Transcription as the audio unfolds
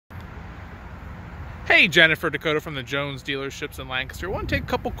Hey Jennifer, Dakota from the Jones dealerships in Lancaster. I want to take a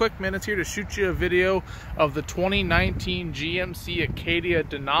couple quick minutes here to shoot you a video of the 2019 GMC Acadia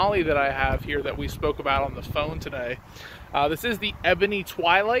Denali that I have here that we spoke about on the phone today. This is the Ebony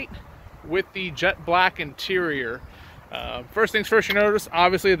Twilight with the jet black interior. First things first, you notice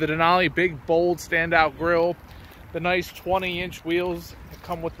obviously the Denali, big bold standout grille, the nice 20-inch wheels that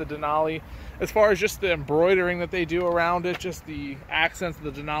come with the Denali. As far as just the embroidering that they do around it, just the accents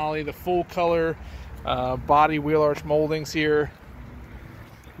of the Denali, the full color body wheel arch moldings here.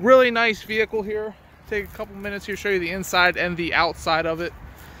 Really nice vehicle here. Take a couple minutes here to show you the inside and the outside of it.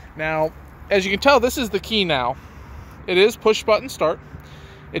 Now, as you can tell, this is the key now. It is push button start.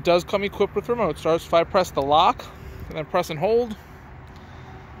 It does come equipped with remote starts. If I press the lock and then press and hold,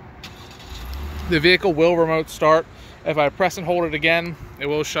 the vehicle will remote start. If I press and hold it again, it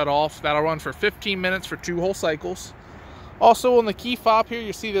will shut off. That'll run for 15 minutes for 2 whole cycles. Also on the key fob here,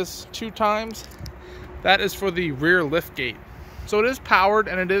 you see this 2 times. That is for the rear lift gate. So it is powered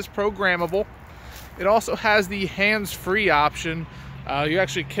and it is programmable. It also has the hands-free option. You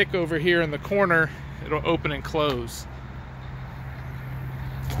actually kick over here in the corner, it'll open and close.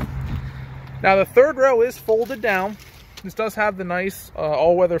 Now the third row is folded down. This does have the nice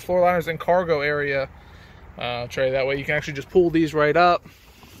all-weather floor liners and cargo area tray. That way you can actually just pull these right up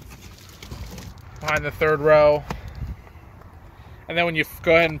behind the third row. And then when you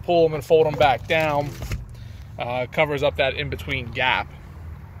go ahead and pull them and fold them back down, it covers up that in-between gap.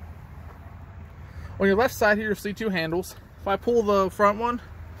 On your left side here, you'll see 2 handles. If I pull the front one,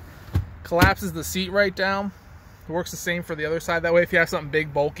 collapses the seat right down. It works the same for the other side. That way, if you have something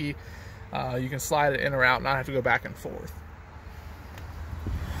big, bulky, you can slide it in or out and not have to go back and forth.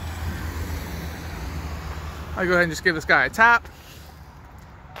 I go ahead and just give this guy a tap.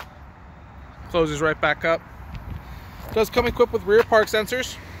 Closes right back up. It does come equipped with rear park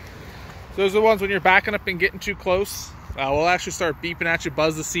sensors. Those are the ones when you're backing up and getting too close. We'll actually start beeping at you,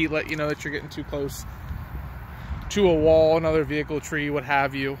 buzz the seat, let you know that you're getting too close to a wall, another vehicle, tree, what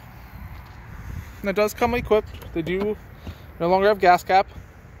have you. And it does come equipped. They do no longer have gas cap.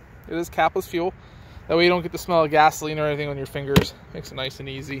 It is capless fuel. That way you don't get the smell of gasoline or anything on your fingers. Makes it nice and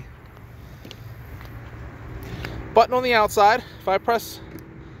easy. Button on the outside. If I press,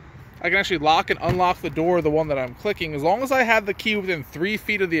 I can actually lock and unlock the door, the one that I'm clicking, as long as I have the key within 3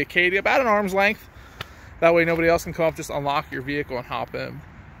 feet of the Acadia, about an arm's length. That way nobody else can come up, just unlock your vehicle and hop in.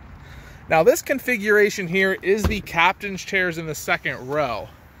 Now this configuration here is the captain's chairs in the second row.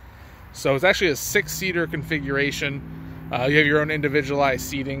 So it's actually a 6-seater configuration. You have your own individualized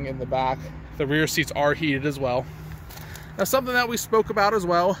seating in the back. The rear seats are heated as well. Now something that we spoke about as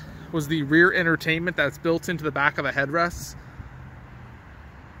well was the rear entertainment that's built into the back of the headrests.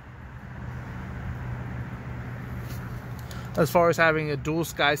 As far as having a dual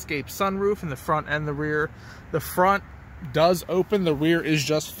skyscape sunroof in the front and the rear. The front does open, the rear is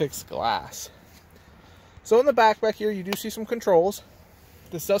just fixed glass. So in the back here, you do see some controls.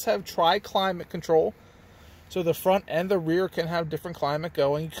 This does have tri-climate control. So the front and the rear can have different climate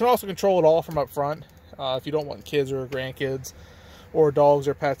going. You can also control it all from up front if you don't want kids or grandkids or dogs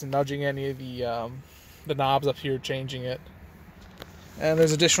or pets nudging any of the knobs up here, changing it. And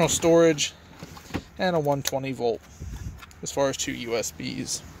there's additional storage and a 120 volt. As far as 2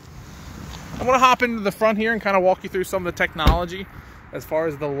 USBs. I'm going to hop into the front here and kind of walk you through some of the technology as far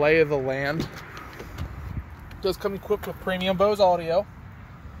as the lay of the land. It does come equipped with premium Bose audio.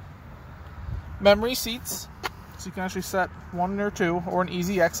 Memory seats, so you can actually set 1 or 2 or an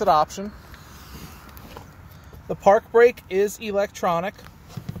easy exit option. The park brake is electronic.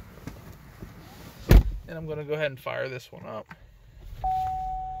 And I'm going to go ahead and fire this one up.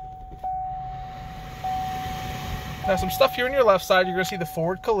 Now some stuff here on your left side, you're going to see the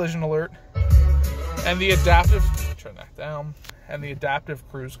forward collision alert and the adaptive, turn that down, and the adaptive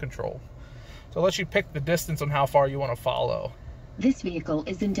cruise control. So it lets you pick the distance on how far you want to follow. This vehicle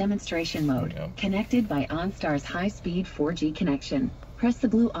is in demonstration mode, connected by OnStar's high-speed 4G connection. Press the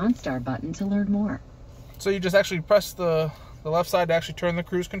blue OnStar button to learn more. So you just actually press the left side to actually turn the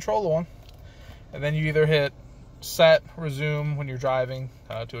cruise control on, and then you either hit set, resume when you're driving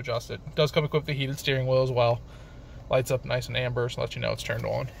to adjust it. It does come equipped with the heated steering wheel as well. Lights up nice and amber, so let you know it's turned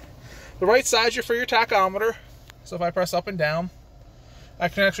on. The right side is for your tachometer. So if I press up and down, I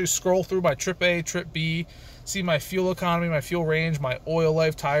can actually scroll through my trip A, trip B, see my fuel economy, my fuel range, my oil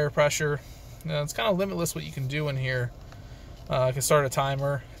life, tire pressure. It's kind of limitless what you can do in here. I can start a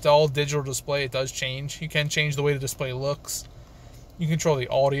timer. It's all digital display. It does change. You can change the way the display looks. You can control the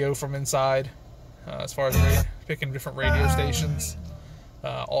audio from inside as far as picking different radio stations.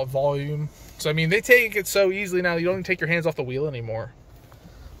 All volume. So I mean, they take it so easily now you don't even take your hands off the wheel anymore.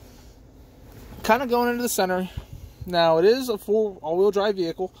 kind of going into the center. Now, it is a full all-wheel drive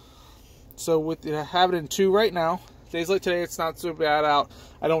vehicle, so with having it in 2 right now, days like today, it's not so bad out.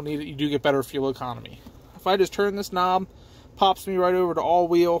 I don't need it. You do get better fuel economy. If I just turn this knob, pops me right over to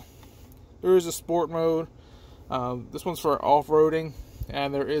all-wheel. There is a sport mode. This one's for off-roading,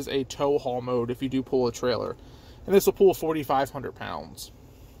 and there is a tow haul mode if you do pull a trailer. And this will pull 4,500 pounds.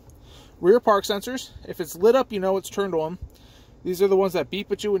 Rear park sensors. If it's lit up, you know it's turned on. These are the ones that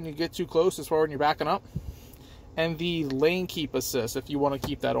beep at you when you get too close, as far as when you're backing up. And the lane keep assist, if you want to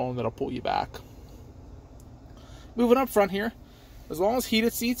keep that on, that'll pull you back. Moving up front here, as long as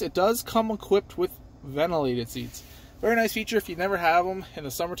heated seats, it does come equipped with ventilated seats. Very nice feature. If you never have them in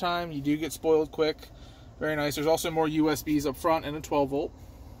the summertime, you do get spoiled quick. Very nice. There's also more USBs up front and a 12-volt.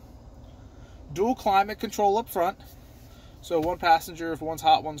 Dual climate control up front. So one passenger, if one's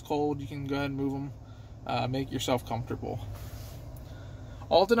hot, one's cold, you can go ahead and move them. Make yourself comfortable.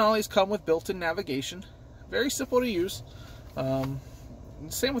 All Denalis come with built-in navigation. Very simple to use.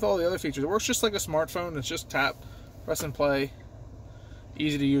 Same with all the other features. It works just like a smartphone. It's just tap, press and play.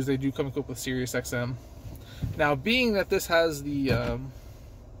 Easy to use. They do come equipped with Sirius XM. Now, being that this has the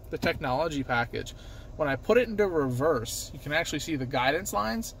technology package, when I put it into reverse, you can actually see the guidance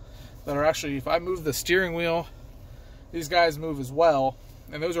lines that are actually, if I move the steering wheel, these guys move as well,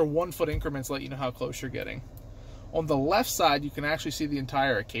 and those are 1-foot increments to let you know how close you're getting. On the left side, you can actually see the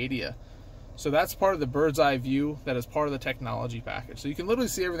entire Acadia. So that's part of the bird's eye view that is part of the technology package. So you can literally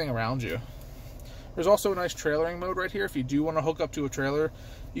see everything around you. There's also a nice trailering mode right here. If you do want to hook up to a trailer,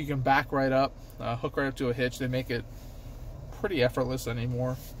 you can back right up, hook right up to a hitch. They make it pretty effortless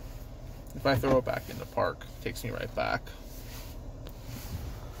anymore. If I throw it back into park, it takes me right back.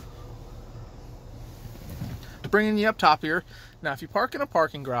 Bringing you up top here. Now, if you park in a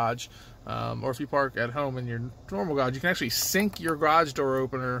parking garage, or if you park at home in your normal garage, you can actually sync your garage door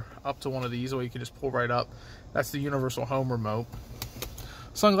opener up to one of these, or you can just pull right up. That's the universal home remote.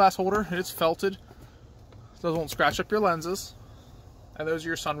 Sunglass holder, it's felted, so it won't scratch up your lenses. And those are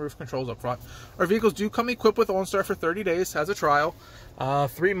your sunroof controls up front. Our vehicles do come equipped with OnStar for 30 days as a trial.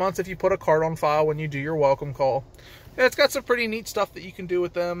 3 months if you put a card on file when you do your welcome call. Yeah, it's got some pretty neat stuff that you can do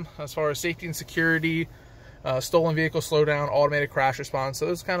with them as far as safety and security, stolen vehicle slowdown, automated crash response. So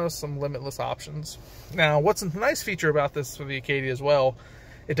there's kind of some limitless options. Now, what's a nice feature about this for the Acadia as well,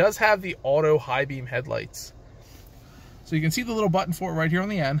 it does have the auto high beam headlights. So you can see the little button for it right here on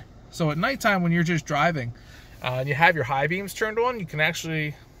the end. So at nighttime when you're just driving and you have your high beams turned on, you can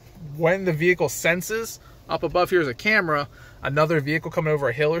actually, when the vehicle senses up above here is a camera, another vehicle coming over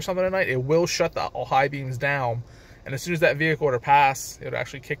a hill or something at night, it will shut the high beams down. And as soon as that vehicle were to pass, it would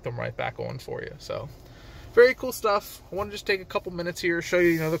actually kick them right back on for you. So very cool stuff. I want to just take a couple minutes here, show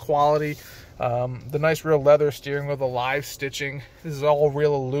you, the quality, the nice real leather steering wheel, the live stitching. This is all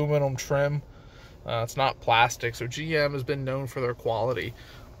real aluminum trim. It's not plastic, so GM has been known for their quality.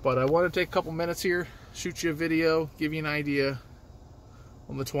 But I want to take a couple minutes here, shoot you a video, give you an idea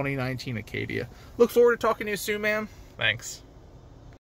on the 2019 Acadia. Look forward to talking to you soon, man. Thanks.